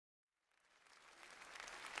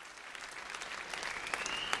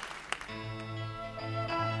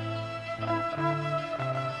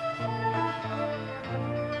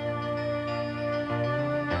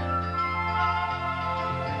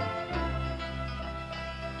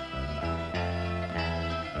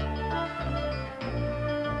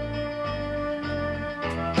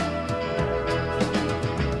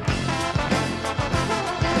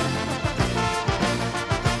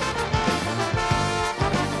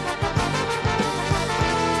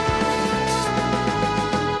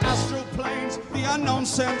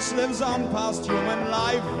sense lives on past human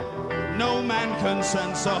life. No man can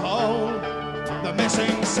sense a whole. The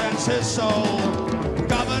missing sense is soul,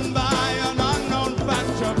 governed by an unknown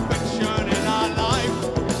fact of fiction in our life.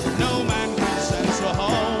 No man can sense a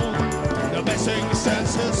whole. The missing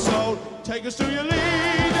sense is soul. Take us to your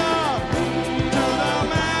leader, to the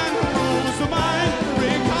man who rules the mind,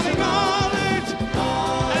 recalling knowledge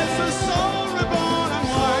as the soul reborn and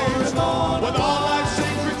wise. With all life's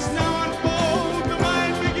secrets now unfold, the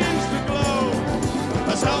mind begins to glow,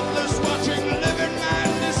 as helpless watching living man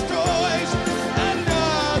destroys and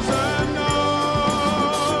doesn't know.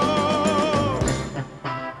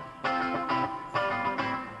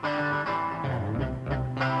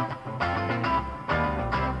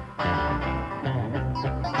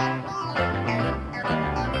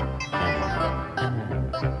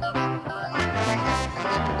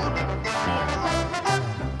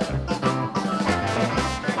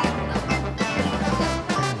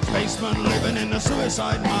 Spaceman living in the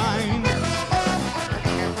suicide mind.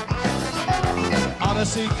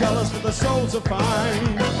 Odyssey colors for the soul to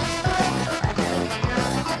find.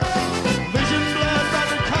 Vision blurred by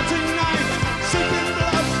the cutting knife, seeking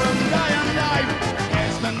blood from dying life.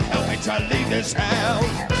 Spaceman, help me to leave this hell.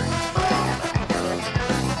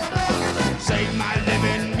 Save my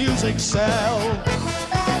living music cell.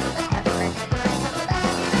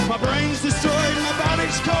 My brain's destroyed, my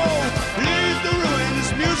body's cold. Leave the ruins,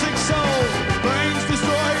 music soul. Brain's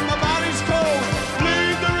destroyed, my body's cold.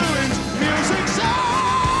 Leave the ruins, music soul.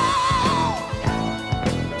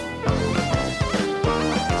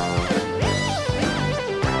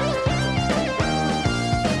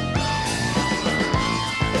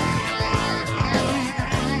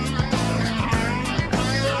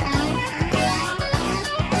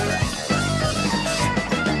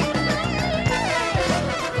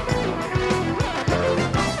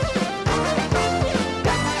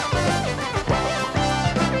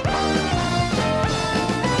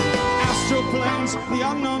 The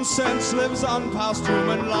unknown sense lives on past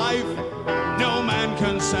human life. No man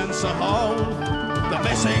can sense a whole. The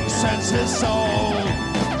missing sense is soul,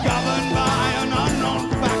 governed by an unknown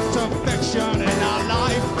fact of fiction in our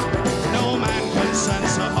life. No man can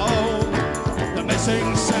sense a whole. The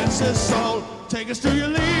missing sense is soul. Take us to your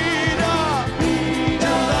leader.